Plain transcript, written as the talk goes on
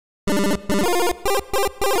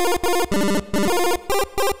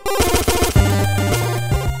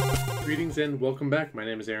Greetings and welcome back. My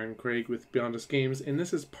name is Aaron Craig with Beyond Us Games, and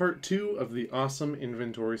this is part 2 of the awesome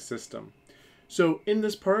inventory system. So in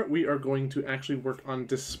this part, we are going to actually work on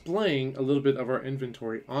displaying a little bit of our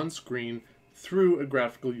inventory on screen through a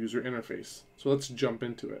graphical user interface. So let's jump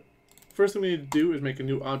into it. First thing we need to do is make a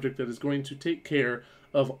new object that is going to take care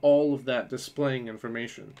of all of that displaying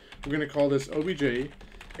information. We're going to call this obj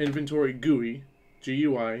inventory GUI,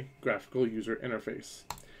 GUI, graphical user interface.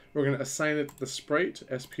 We're going to assign it the sprite,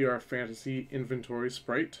 SPR Fantasy Inventory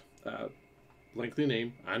Sprite. Lengthy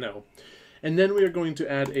name, I know. And then we are going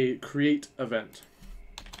to add a create event.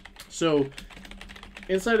 So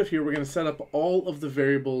inside of here, we're going to set up all of the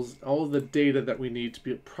variables, all of the data that we need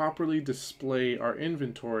to properly display our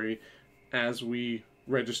inventory as we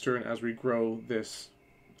register and as we grow this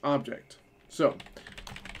object. So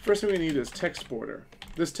first thing we need is text border.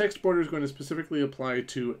 This text border is going to specifically apply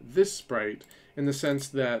to this sprite in the sense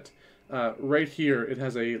that right here it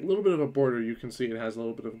has a little bit of a border. You can see it has a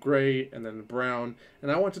little bit of gray and then brown,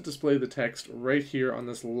 and I want to display the text right here on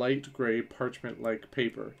this light gray parchment-like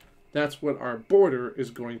paper. That's what our border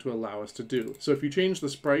is going to allow us to do. So if you change the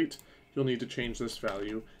sprite, you'll need to change this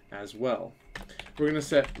value as well. We're going to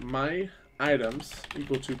set my items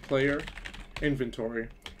equal to player inventory,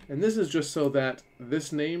 and this is just so that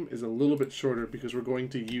this name is a little bit shorter because we're going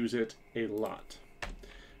to use it a lot.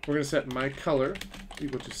 We're going to set my color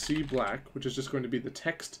equal to C black, which is just going to be the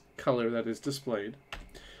text color that is displayed.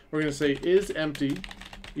 We're going to say is empty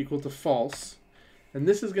equal to false, and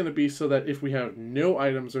this is going to be so that if we have no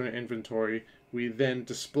items in our inventory, we then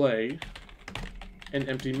display an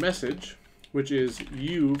empty message, which is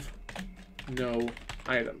you've no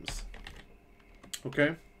items.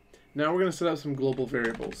 Okay, now we're going to set up some global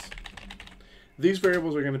variables. These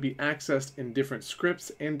variables are going to be accessed in different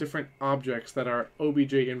scripts and different objects that our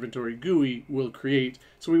obj inventory GUI will create,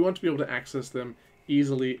 so we want to be able to access them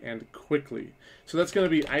easily and quickly. So that's going to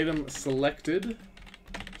be item selected,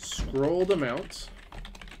 scrolled amount,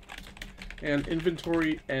 and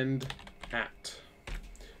inventory end at.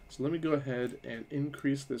 So let me go ahead and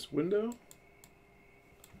increase this window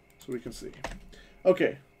so we can see.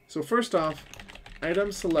 Okay, so first off,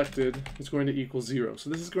 item selected is going to equal 0.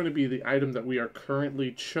 So this is going to be the item that we are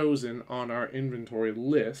currently chosen on our inventory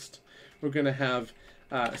list. We're going to have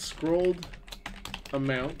scrolled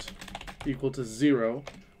amount equal to 0.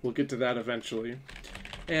 We'll get to that eventually.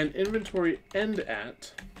 And inventory end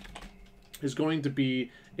at is going to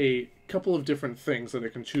be a couple of different things that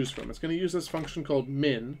it can choose from. It's going to use this function called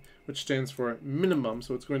min, which stands for minimum.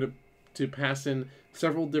 So it's going to pass in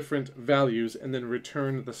several different values and then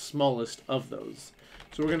return the smallest of those.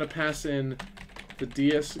 So we're going to pass in the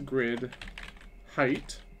DS grid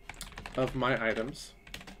height of my items,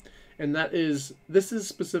 and this is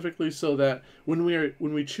specifically so that when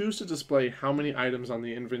we choose to display how many items on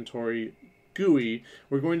the inventory GUI,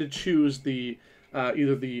 we're going to choose the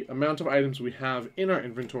either the amount of items we have in our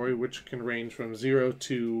inventory, which can range from 0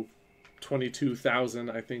 to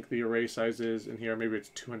 22,000, I think the array size is in here. Maybe it's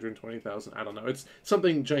 220,000. I don't know. It's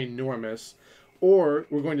something ginormous. Or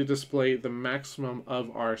we're going to display the maximum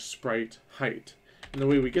of our sprite height. And the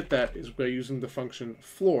way we get that is by using the function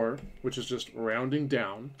floor, which is just rounding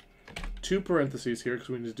down, 2 parentheses here because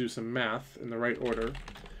we need to do some math in the right order.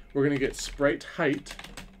 We're going to get sprite height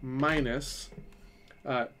minus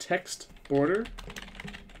text border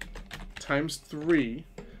times 3.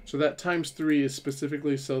 So that times 3 is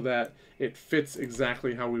specifically so that it fits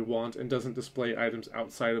exactly how we want and doesn't display items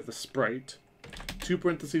outside of the sprite. 2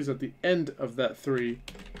 parentheses at the end of that 3,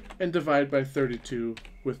 and divide by 32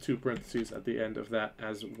 with 2 parentheses at the end of that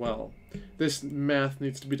as well. This math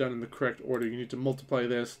needs to be done in the correct order. You need to multiply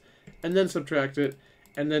this, and then subtract it,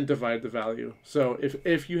 and then divide the value. So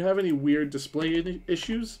if you have any weird display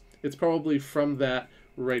issues, it's probably from that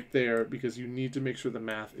right there, because you need to make sure the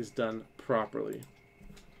math is done properly.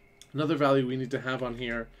 Another value we need to have on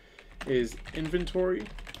here is inventory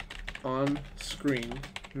on screen,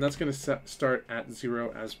 and that's going to start at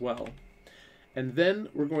 0 as well. And then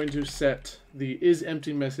we're going to set the is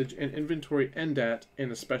empty message and inventory end at in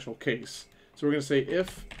a special case. So we're going to say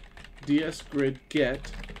if ds grid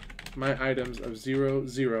get my items of 0,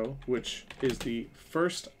 0, which is the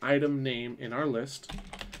first item name in our list,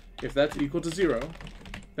 if that's equal to 0,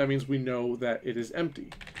 that means we know that it is empty.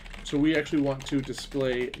 So we actually want to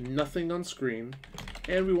display nothing on screen,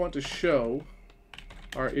 and we want to show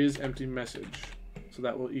our is empty message. So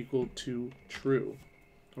that will equal to true.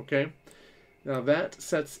 Okay? Now that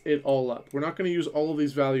sets it all up. We're not going to use all of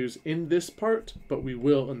these values in this part, but we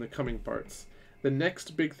will in the coming parts. The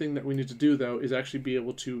next big thing that we need to do, though, is actually be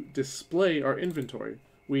able to display our inventory.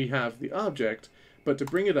 We have the object, but to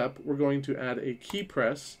bring it up, we're going to add a key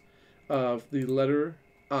press of the letter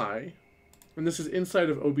I, and this is inside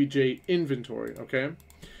of obj inventory, okay?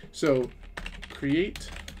 So create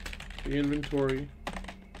the inventory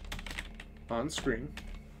on screen.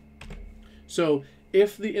 So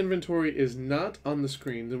if the inventory is not on the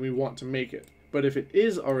screen, then we want to make it. But if it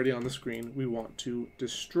is already on the screen, we want to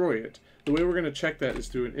destroy it. The way we're going to check that is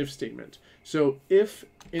through an if statement. So if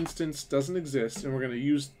instance doesn't exist, and we're going to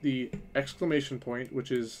use the exclamation point,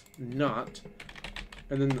 which is not,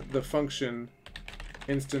 and then the function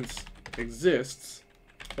instance exists,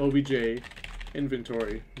 obj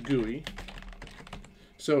inventory GUI.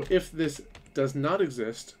 So if this does not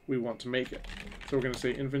exist, we want to make it. So we're going to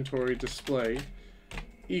say inventory display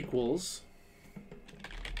equals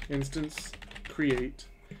instance create.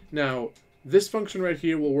 Now, this function right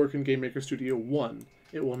here will work in GameMaker Studio 1.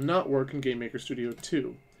 It will not work in GameMaker Studio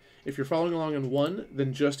 2. If you're following along in 1,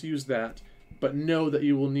 then just use that, but know that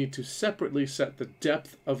you will need to separately set the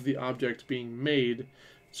depth of the object being made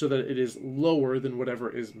so that it is lower than whatever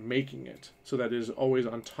is making it, so that it is always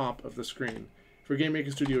on top of the screen. For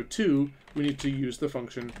GameMaker Studio 2, we need to use the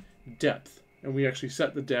function depth, and we actually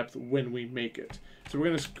set the depth when we make it. So we're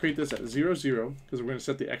going to create this at 0, 0, because we're going to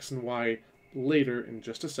set the x and y later in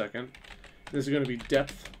just a second. This is going to be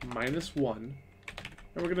depth minus 1, and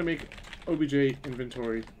we're going to make obj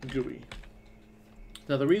inventory GUI.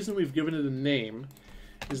 Now the reason we've given it a name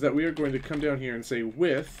is that we are going to come down here and say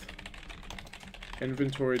with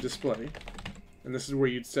inventory display, and this is where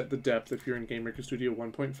you'd set the depth if you're in GameMaker Studio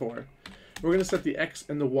 1.4. We're going to set the x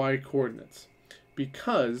and the y coordinates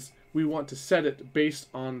because we want to set it based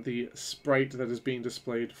on the sprite that is being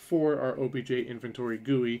displayed for our obj inventory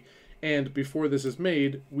GUI, and before this is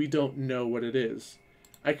made, we don't know what it is.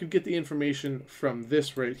 I could get the information from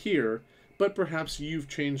this right here, but perhaps you've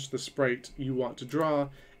changed the sprite you want to draw,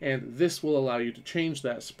 and this will allow you to change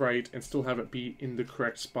that sprite and still have it be in the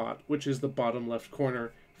correct spot, which is the bottom left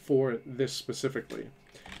corner for this specifically.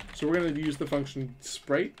 So we're going to use the function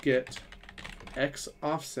sprite get x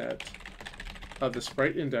offset of the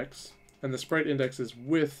sprite index, and the sprite index is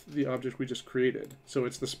with the object we just created. So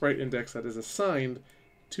it's the sprite index that is assigned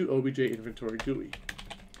to obj inventory GUI.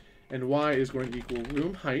 And y is going to equal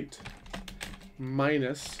room height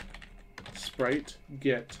minus sprite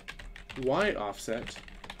get y offset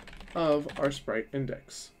of our sprite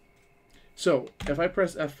index. So if I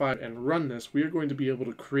press F5 and run this, we are going to be able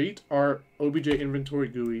to create our obj inventory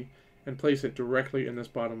GUI and place it directly in this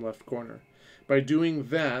bottom left corner. By doing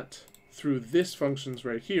that through this functions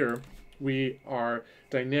right here, we are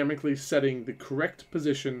dynamically setting the correct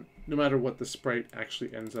position no matter what the sprite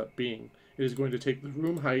actually ends up being. It is going to take the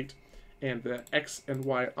room height and the x and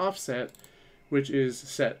y offset, which is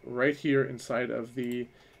set right here inside of the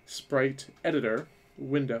sprite editor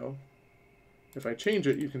window. If I change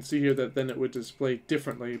it, you can see here that then it would display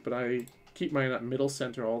differently, but I keep mine at middle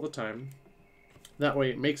center all the time. That way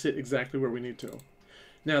it makes it exactly where we need to.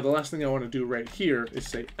 Now the last thing I want to do right here is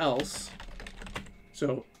say else.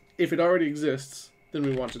 So if it already exists, then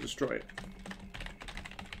we want to destroy it.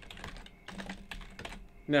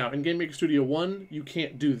 Now in GameMaker Studio 1, you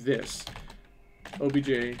can't do this,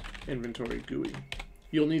 obj inventory GUI.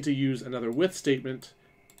 You'll need to use another with statement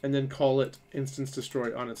and then call it instance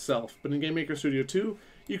destroy on itself. But in GameMaker Studio 2,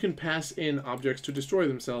 you can pass in objects to destroy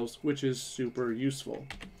themselves, which is super useful.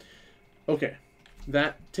 Okay,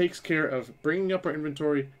 that takes care of bringing up our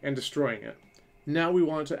inventory and destroying it. Now we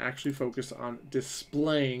want to actually focus on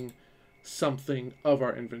displaying something of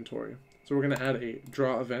our inventory. So we're going to add a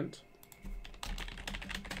draw event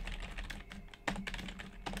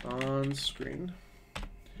on screen.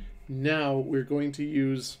 Now we're going to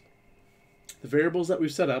use the variables that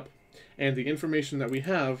we've set up and the information that we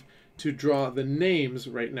have to draw the names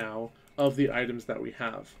right now of the items that we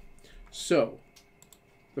have. So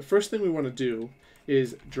the first thing we want to do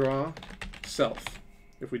is draw self.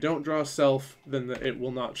 If we don't draw self, then it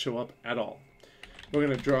will not show up at all. We're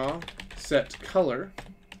going to draw set color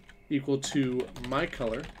equal to my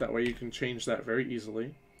color. That way you can change that very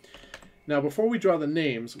easily. Now before we draw the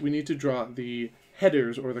names, we need to draw the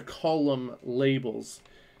headers or the column labels.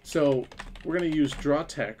 So we're going to use draw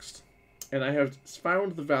text, and I have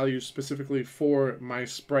found the values specifically for my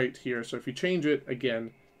sprite here. So if you change it,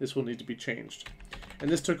 again, this will need to be changed. And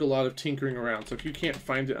this took a lot of tinkering around. So if you can't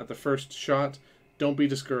find it at the first shot, don't be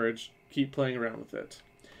discouraged. Keep playing around with it.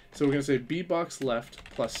 So we're going to say bbox left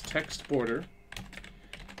plus text border,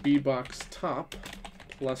 bbox top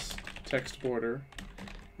plus text border,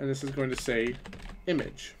 and this is going to say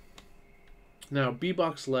image. Now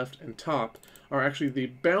bbox left and top are actually the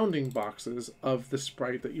bounding boxes of the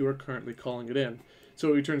sprite that you are currently calling it in. So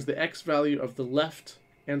it returns the X value of the left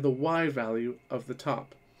and the Y value of the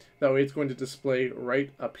top. That way it's going to display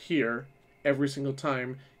right up here every single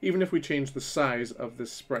time, even if we change the size of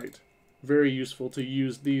this sprite. Very useful to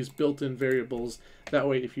use these built-in variables. That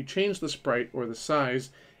way if you change the sprite or the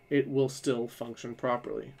size, it will still function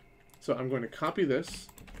properly. So I'm going to copy this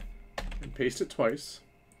and paste it twice.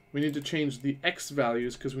 We need to change the X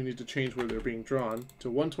values because we need to change where they're being drawn to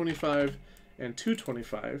 125 and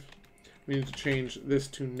 225. We need to change this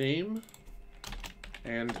to name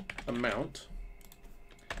and amount.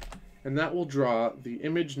 And that will draw the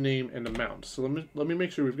image, name, and amount. So let me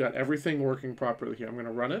make sure we've got everything working properly here. I'm going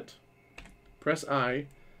to run it, press I,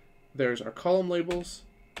 there's our column labels,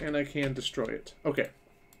 and I can destroy it. Okay,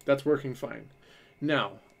 that's working fine.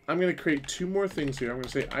 Now, I'm going to create two more things here. I'm going to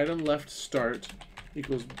say item left start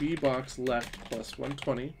equals bbox left plus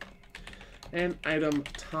 120, and item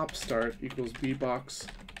top start equals bbox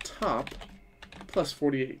top plus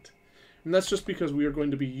 48. And that's just because we are going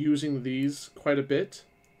to be using these quite a bit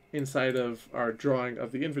inside of our drawing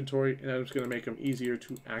of the inventory, and I'm just going to make them easier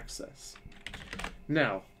to access.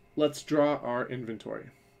 Now, let's draw our inventory.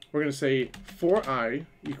 We're going to say for I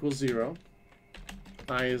equals 0,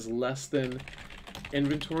 I is less than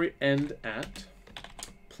inventory end at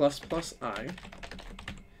plus plus I,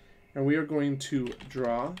 and we are going to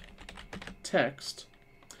draw text,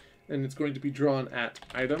 and it's going to be drawn at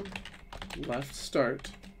item left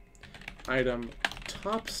start, item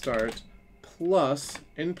top start, plus,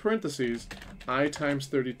 in parentheses, I times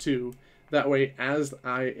 32. That way, as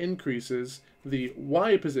I increases, the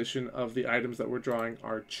Y position of the items that we're drawing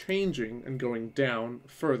are changing and going down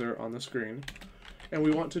further on the screen. And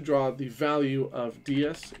we want to draw the value of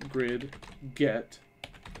ds grid get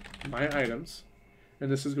my items.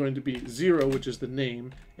 And this is going to be 0, which is the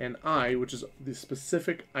name, and I, which is the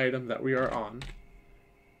specific item that we are on.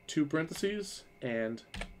 Two parentheses, and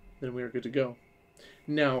then we are good to go.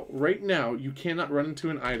 Now, right now, you cannot run into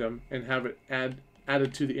an item and have it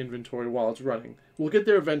added to the inventory while it's running. We'll get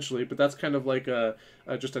there eventually, but that's kind of like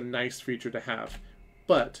just a nice feature to have.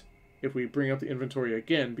 But if we bring up the inventory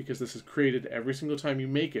again, because this is created every single time you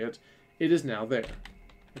make it, it is now there.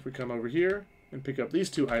 If we come over here and pick up these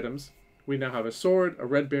two items, we now have a sword, a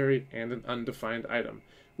red berry, and an undefined item,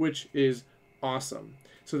 which is awesome.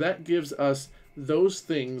 So that gives us those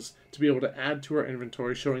things to be able to add to our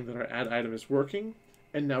inventory, showing that our add item is working.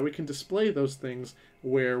 And now we can display those things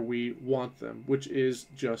where we want them, which is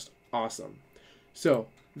just awesome. So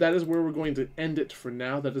that is where we're going to end it for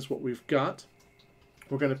now. That is what we've got.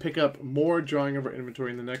 We're going to pick up more drawing of our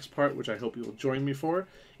inventory in the next part, which I hope you will join me for.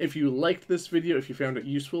 If you liked this video, if you found it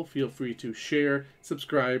useful, feel free to share,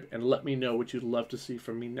 subscribe, and let me know what you'd love to see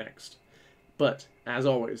from me next. But, as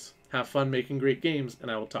always, have fun making great games,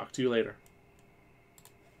 and I will talk to you later.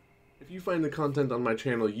 If you find the content on my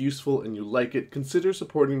channel useful and you like it, consider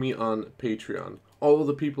supporting me on Patreon. All of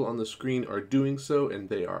the people on the screen are doing so, and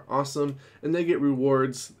they are awesome, and they get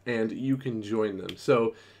rewards, and you can join them.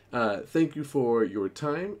 So, thank you for your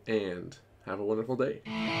time, and have a wonderful day.